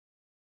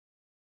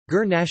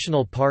Gir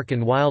National Park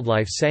and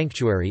Wildlife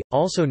Sanctuary,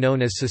 also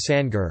known as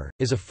Sasan-Gir,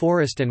 is a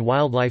forest and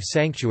wildlife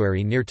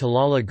sanctuary near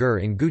Talala Gir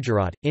in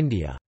Gujarat,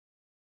 India.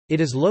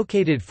 It is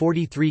located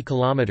 43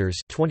 kilometers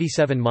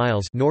 (27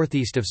 miles)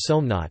 northeast of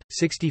Somnath,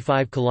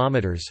 65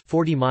 kilometers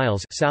 (40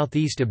 miles)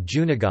 southeast of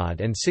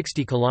Junagadh and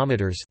 60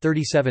 kilometers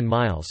 (37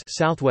 miles)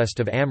 southwest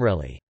of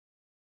Amreli.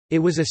 It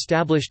was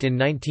established in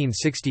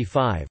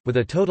 1965 with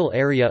a total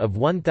area of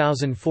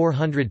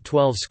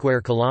 1412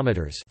 square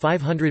kilometers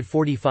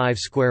 (545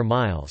 square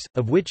miles),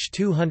 of which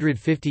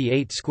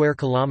 258 square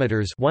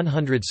kilometers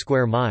 (100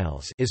 square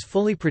miles) is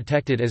fully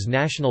protected as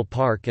national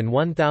park and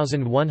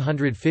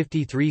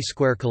 1153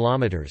 square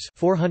kilometers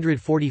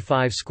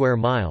 (445 square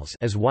miles)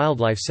 as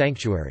wildlife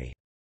sanctuary.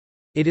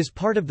 It is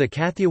part of the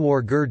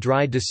Kathiawar Gir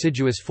dry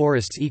deciduous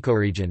forests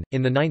ecoregion.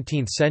 In the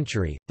 19th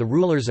century, the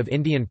rulers of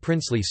Indian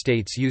princely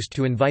states used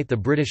to invite the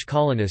British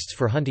colonists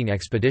for hunting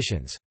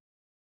expeditions.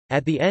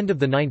 At the end of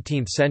the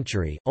 19th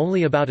century,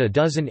 only about a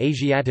dozen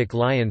Asiatic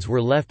lions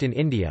were left in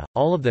India,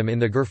 all of them in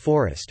the Gir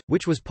Forest,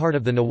 which was part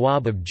of the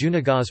Nawab of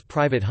Junagadh's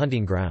private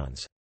hunting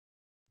grounds.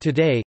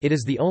 Today, it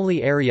is the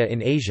only area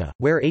in Asia,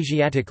 where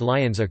Asiatic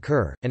lions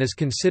occur, and is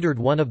considered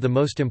one of the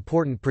most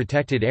important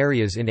protected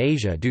areas in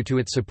Asia due to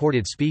its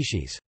supported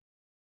species.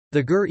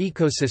 The Gir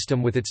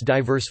ecosystem with its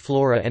diverse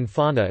flora and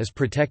fauna is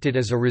protected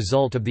as a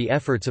result of the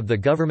efforts of the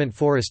Government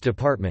Forest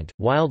Department,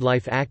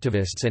 wildlife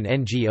activists and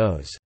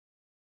NGOs.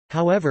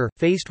 However,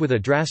 faced with a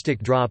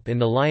drastic drop in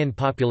the lion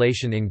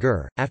population in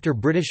Gir, after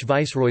British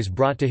viceroys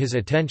brought to his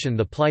attention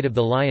the plight of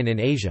the lion in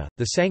Asia,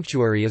 the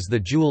sanctuary is the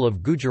jewel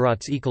of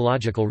Gujarat's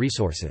ecological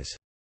resources.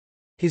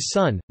 His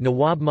son,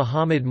 Nawab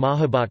Muhammad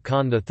Mahabat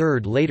Khan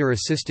III later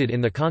assisted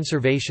in the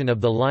conservation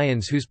of the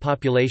lions whose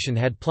population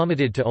had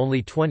plummeted to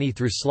only 20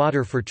 through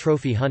slaughter for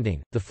trophy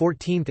hunting. The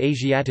 14th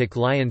Asiatic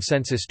Lion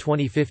Census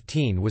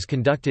 2015 was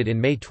conducted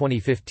in May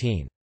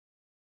 2015.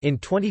 In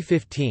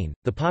 2015,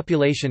 the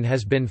population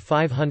has been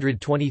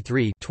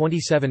 523,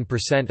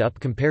 27% up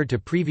compared to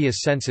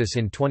previous census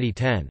in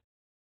 2010.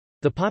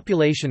 The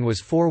population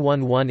was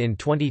 411 in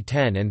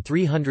 2010 and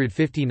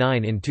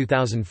 359 in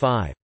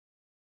 2005.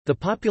 The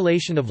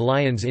population of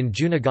lions in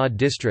Junagadh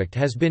district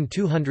has been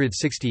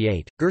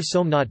 268, Gir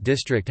Somnath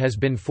district has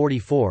been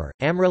 44,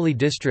 Amreli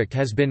district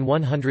has been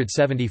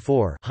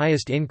 174,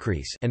 highest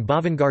increase, and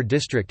Bhavangarh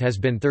district has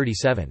been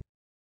 37.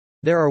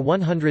 There are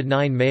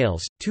 109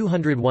 males,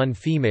 201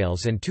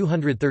 females and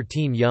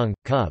 213 young,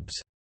 cubs.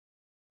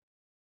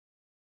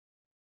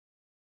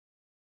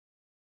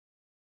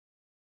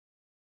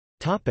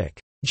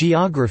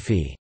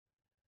 Geography.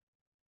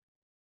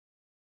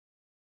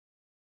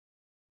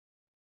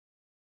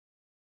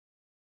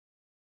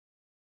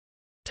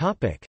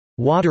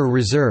 Water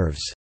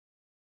reserves.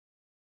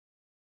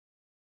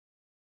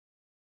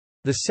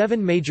 The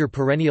 7 major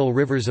perennial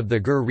rivers of the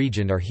Gir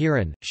region are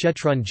Hiran,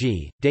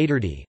 Shetranji,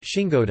 Dadardi,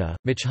 Shingoda,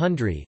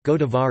 Machhundri,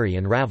 Godavari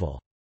and Raval.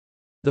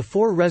 The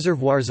 4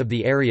 reservoirs of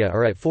the area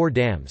are at 4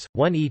 dams,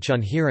 one each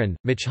on Hiran,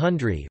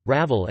 Machhundri,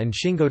 Raval and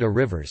Shingoda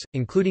rivers,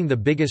 including the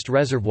biggest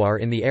reservoir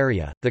in the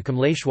area, the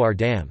Kamleshwar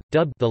Dam,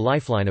 dubbed the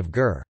lifeline of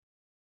Gir.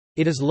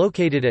 It is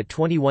located at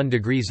 21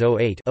 degrees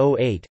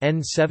 08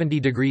 N 70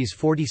 degrees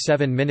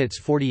 47 minutes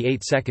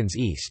 48 seconds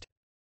east.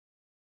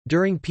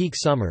 During peak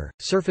summer,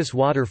 surface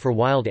water for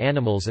wild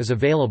animals is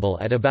available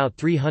at about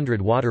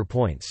 300 water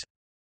points.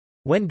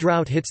 When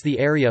drought hits the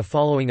area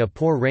following a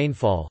poor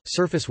rainfall,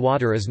 surface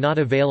water is not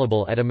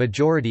available at a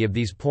majority of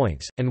these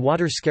points, and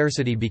water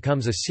scarcity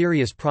becomes a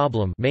serious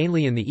problem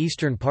mainly in the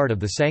eastern part of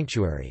the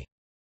sanctuary.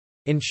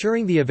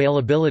 Ensuring the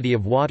availability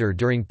of water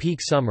during peak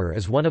summer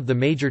is one of the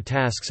major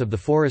tasks of the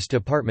Forest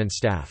Department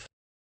staff.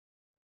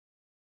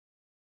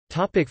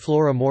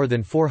 Flora. More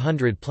than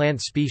 400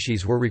 plant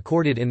species were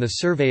recorded in the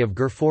Survey of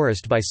Gir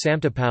Forest by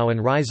Samtapau and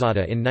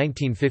Raizada in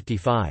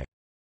 1955.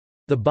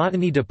 The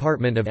Botany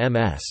Department of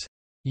M.S.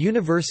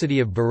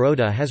 University of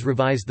Baroda has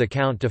revised the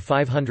count to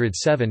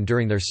 507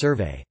 during their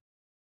survey.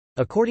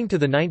 According to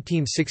the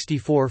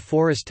 1964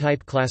 forest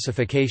type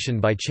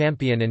classification by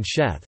Champion and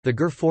Sheth, the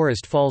Gir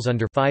forest falls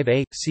under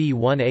 5A,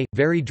 C1A,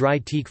 very dry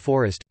teak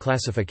forest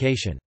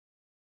classification.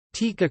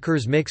 Teak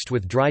occurs mixed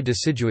with dry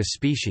deciduous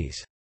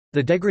species.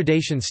 The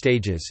degradation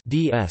stages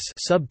 (DS)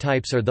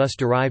 subtypes are thus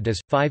derived as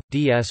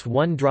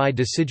 5.DS1 dry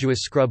deciduous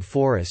scrub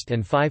forest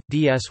and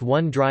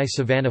 5.DS1 dry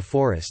savanna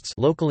forests,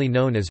 locally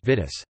known as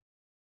Vitis.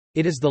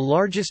 It is the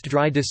largest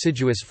dry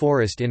deciduous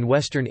forest in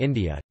western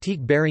India.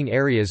 Teak-bearing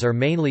areas are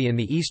mainly in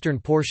the eastern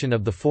portion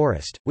of the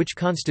forest, which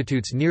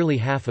constitutes nearly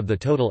half of the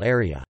total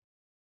area.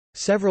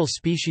 Several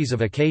species of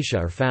acacia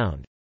are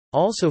found.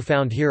 Also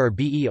found here are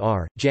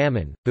ber,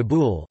 jamun,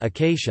 babool,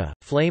 acacia,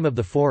 flame of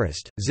the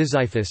forest,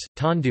 ziziphus,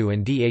 tondu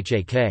and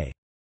dhak.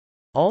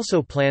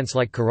 Also plants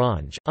like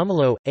karanj,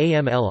 umalo,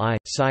 amli,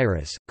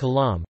 cyrus,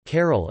 kalam,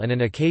 carol and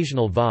an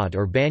occasional vad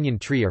or banyan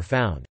tree are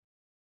found.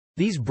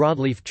 These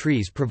broadleaf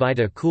trees provide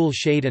a cool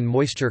shade and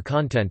moisture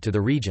content to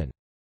the region.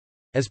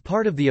 As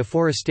part of the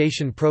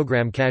afforestation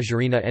program,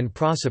 casuarina and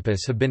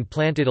prosopis have been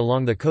planted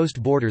along the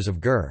coast borders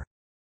of Gir.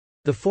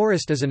 The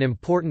forest is an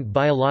important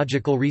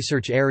biological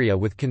research area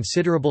with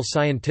considerable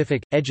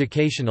scientific,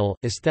 educational,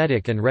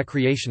 aesthetic and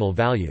recreational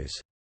values.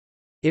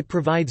 It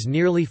provides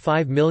nearly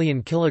 5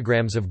 million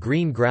kilograms of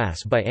green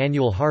grass by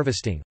annual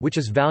harvesting, which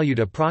is valued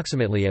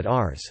approximately at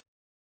Rs.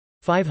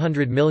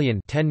 500 million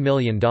 $10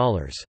 million.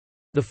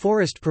 The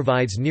forest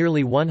provides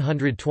nearly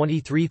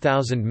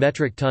 123,000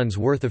 metric tons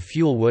worth of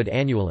fuel wood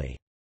annually.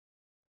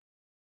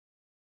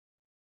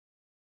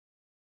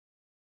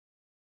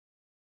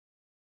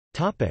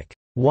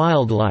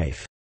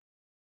 Wildlife.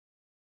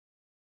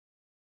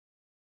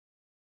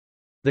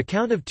 The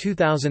count of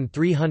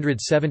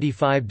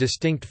 2,375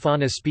 distinct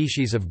fauna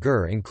species of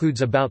Gir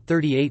includes about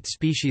 38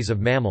 species of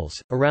mammals,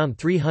 around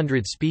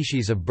 300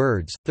 species of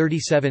birds,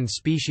 37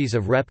 species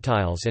of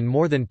reptiles, and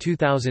more than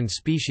 2,000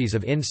 species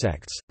of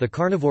insects. The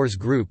carnivores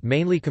group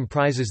mainly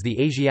comprises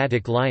the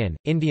Asiatic lion,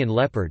 Indian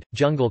leopard,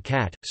 jungle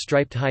cat,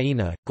 striped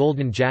hyena,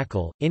 golden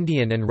jackal,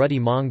 Indian and ruddy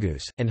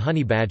mongoose, and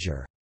honey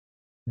badger.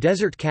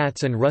 Desert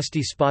cats and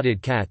rusty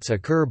spotted cats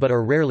occur but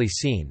are rarely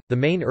seen. The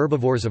main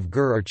herbivores of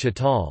Gir are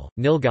chital,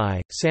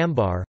 nilgai,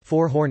 sambar,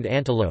 four-horned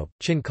antelope,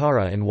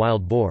 chinkara, and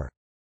wild boar.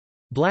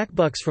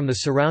 Blackbucks from the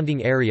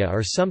surrounding area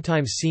are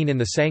sometimes seen in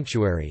the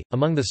sanctuary.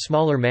 Among the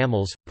smaller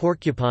mammals,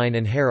 porcupine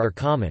and hare are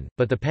common,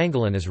 but the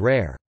pangolin is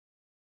rare.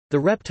 The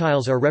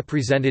reptiles are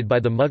represented by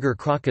the mugger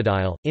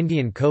crocodile,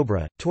 Indian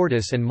cobra,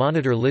 tortoise, and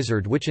monitor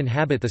lizard, which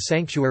inhabit the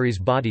sanctuary's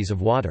bodies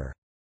of water.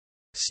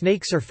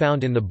 Snakes are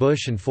found in the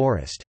bush and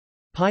forest.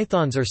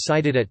 Pythons are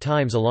sighted at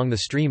times along the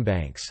stream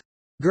banks.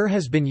 Gir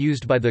has been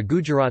used by the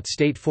Gujarat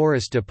State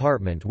Forest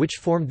Department, which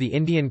formed the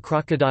Indian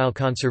Crocodile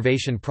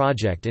Conservation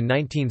Project in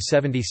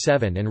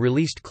 1977 and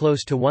released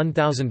close to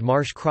 1,000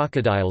 marsh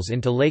crocodiles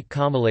into Lake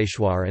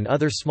Kamaleshwar and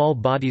other small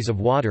bodies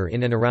of water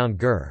in and around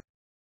Gir.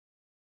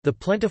 The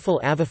plentiful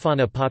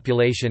avifauna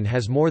population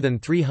has more than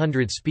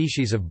 300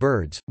 species of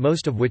birds,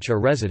 most of which are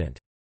resident.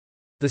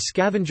 The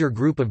scavenger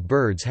group of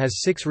birds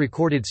has 6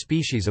 recorded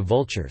species of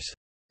vultures.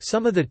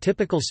 Some of the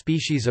typical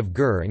species of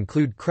Gir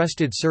include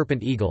crested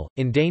serpent eagle,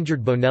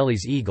 endangered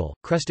Bonelli's eagle,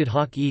 crested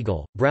hawk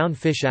eagle, brown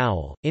fish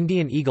owl,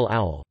 Indian eagle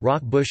owl,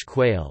 rock bush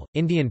quail,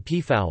 Indian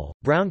peafowl,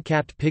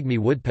 brown-capped pygmy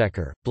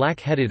woodpecker,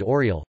 black-headed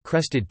oriole,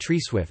 crested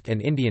treeswift,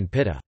 and Indian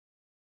pitta.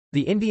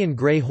 The Indian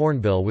grey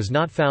hornbill was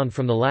not found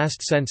from the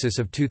last census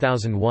of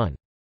 2001.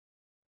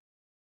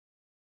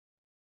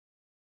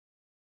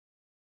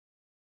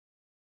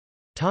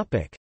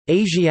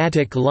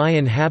 Asiatic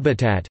lion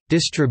habitat,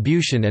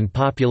 distribution and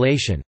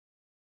population.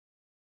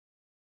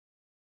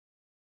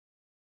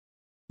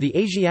 The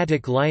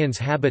Asiatic lion's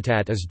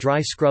habitat is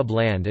dry scrub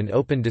land and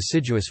open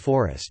deciduous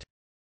forest.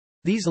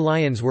 These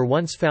lions were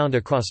once found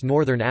across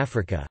northern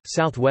Africa,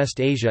 southwest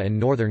Asia and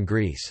northern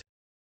Greece.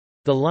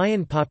 The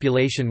lion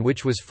population,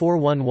 which was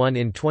 411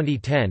 in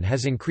 2010,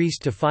 has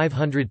increased to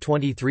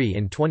 523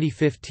 in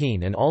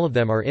 2015, and all of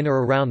them are in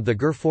or around the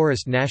Gir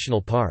Forest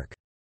National Park.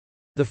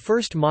 The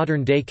first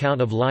modern-day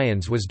count of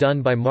lions was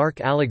done by Mark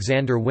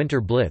Alexander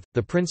Winter Blyth,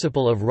 the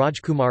principal of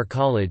Rajkumar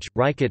College,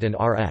 Rajkot, and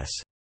R.S.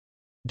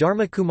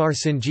 Dharmakumar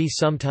Singhi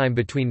sometime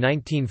between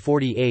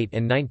 1948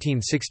 and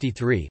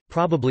 1963,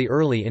 probably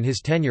early in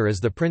his tenure as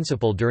the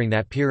principal during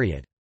that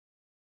period.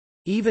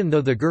 Even though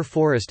the Gir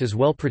forest is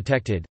well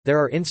protected, there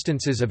are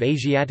instances of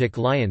Asiatic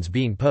lions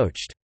being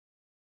poached.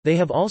 They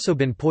have also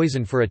been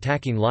poisoned for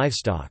attacking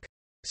livestock.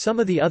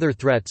 Some of the other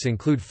threats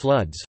include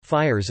floods,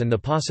 fires, and the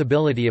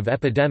possibility of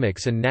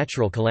epidemics and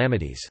natural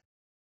calamities.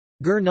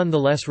 Gir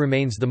nonetheless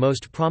remains the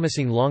most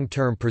promising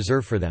long-term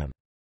preserve for them.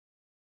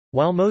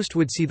 While most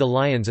would see the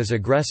lions as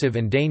aggressive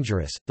and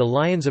dangerous, the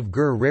lions of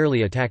Gir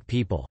rarely attack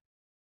people.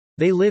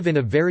 They live in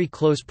a very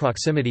close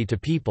proximity to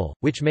people,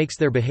 which makes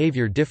their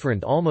behavior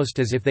different, almost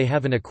as if they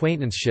have an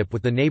acquaintanceship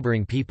with the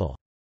neighboring people.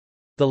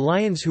 The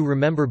lions who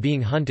remember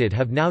being hunted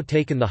have now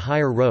taken the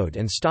higher road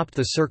and stopped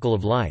the circle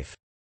of life.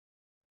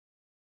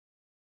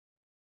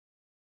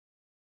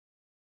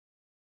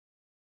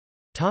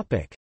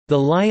 The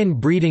lion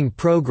breeding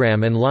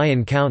program and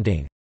lion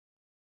counting.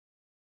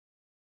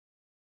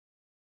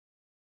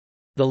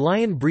 The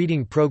lion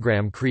breeding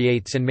program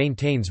creates and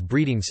maintains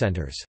breeding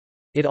centers.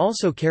 It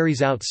also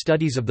carries out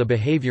studies of the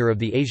behavior of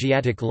the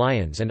Asiatic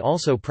lions and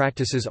also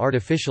practices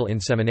artificial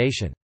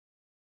insemination.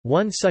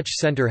 One such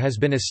center has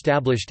been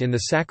established in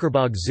the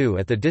Sakrabagh Zoo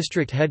at the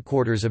district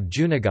headquarters of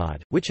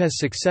Junagadh, which has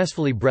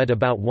successfully bred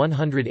about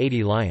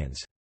 180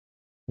 lions.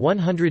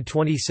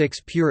 126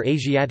 pure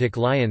Asiatic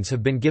lions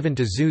have been given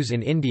to zoos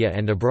in India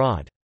and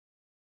abroad.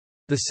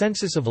 The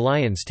census of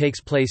lions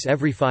takes place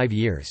every 5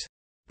 years.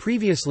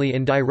 Previously,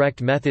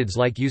 indirect methods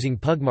like using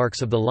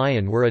pugmarks of the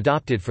lion were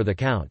adopted for the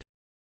count.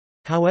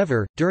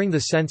 However, during the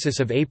census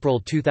of April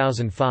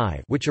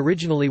 2005, which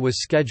originally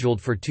was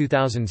scheduled for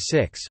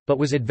 2006, but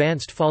was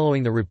advanced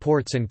following the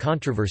reports and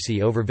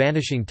controversy over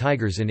vanishing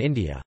tigers in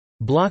India,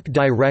 block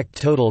direct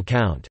total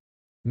count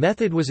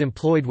method was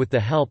employed with the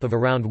help of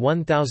around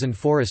 1,000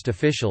 forest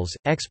officials,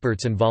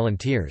 experts and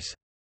volunteers.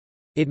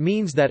 It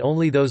means that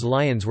only those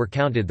lions were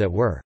counted that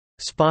were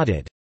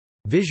spotted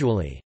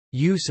visually.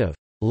 Use of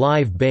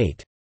live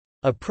bait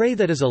A prey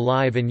that is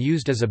alive and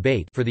used as a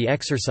bait for the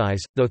exercise,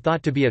 though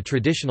thought to be a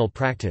traditional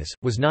practice,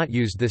 was not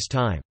used this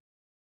time.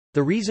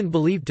 The reason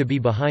believed to be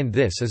behind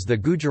this is the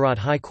Gujarat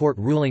High Court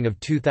ruling of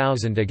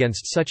 2000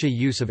 against such a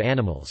use of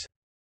animals.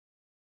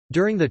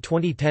 During the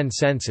 2010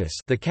 census,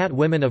 the Cat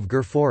women of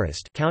Gir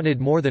Forest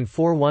counted more than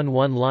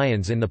 411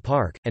 lions in the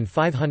park, and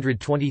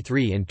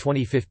 523 in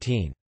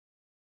 2015.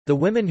 The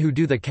women who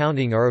do the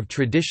counting are of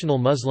traditional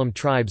Muslim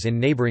tribes in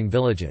neighboring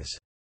villages.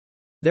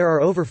 There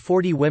are over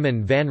 40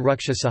 women Van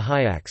Ruksha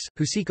Sahayaks,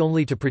 who seek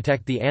only to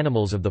protect the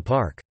animals of the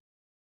park.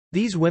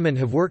 These women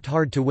have worked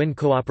hard to win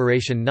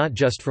cooperation not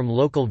just from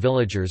local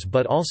villagers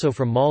but also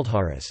from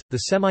Maldharas, the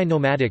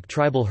semi-nomadic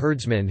tribal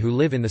herdsmen who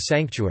live in the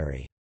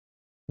sanctuary.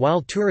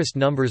 While tourist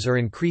numbers are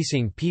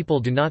increasing, people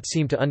do not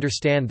seem to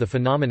understand the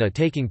phenomena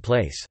taking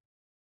place.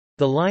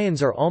 The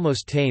lions are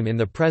almost tame in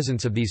the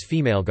presence of these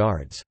female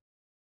guards.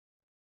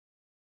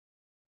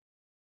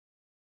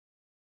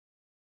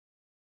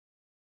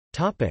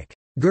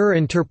 Gir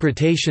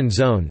Interpretation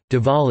Zone,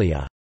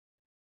 Devalia.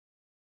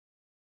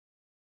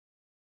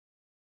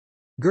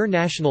 Gir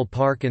National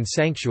Park and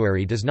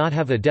Sanctuary does not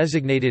have a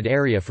designated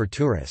area for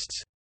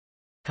tourists.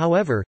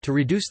 However, to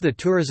reduce the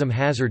tourism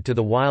hazard to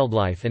the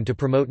wildlife and to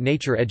promote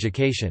nature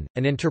education,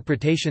 an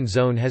interpretation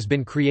zone has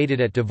been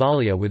created at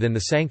Devalia within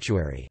the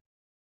sanctuary.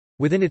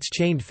 Within its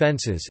chained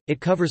fences,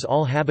 it covers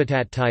all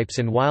habitat types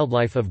and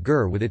wildlife of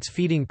Gir with its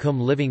feeding cum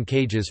living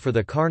cages for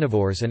the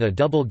carnivores and a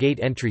double gate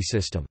entry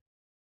system.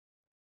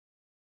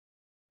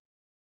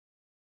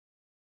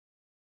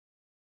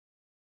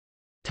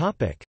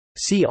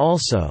 See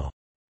also: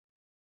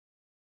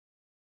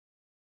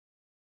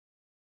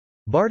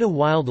 Barda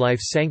Wildlife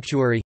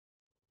Sanctuary,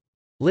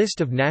 List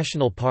of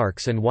national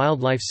parks and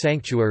wildlife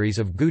sanctuaries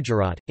of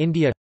Gujarat,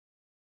 India,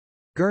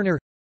 Girnar,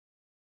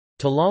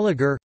 Talala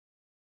Gir,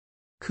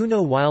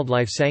 Kuno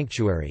Wildlife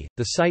Sanctuary,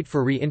 the site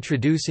for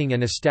reintroducing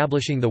and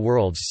establishing the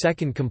world's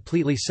second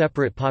completely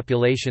separate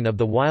population of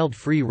the wild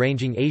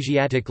free-ranging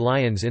Asiatic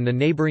lions in the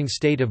neighbouring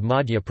state of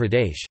Madhya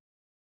Pradesh.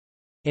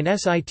 In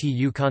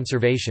situ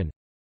conservation,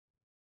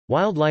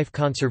 wildlife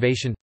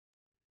conservation,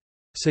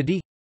 Sadi,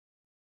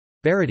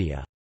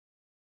 Baradia.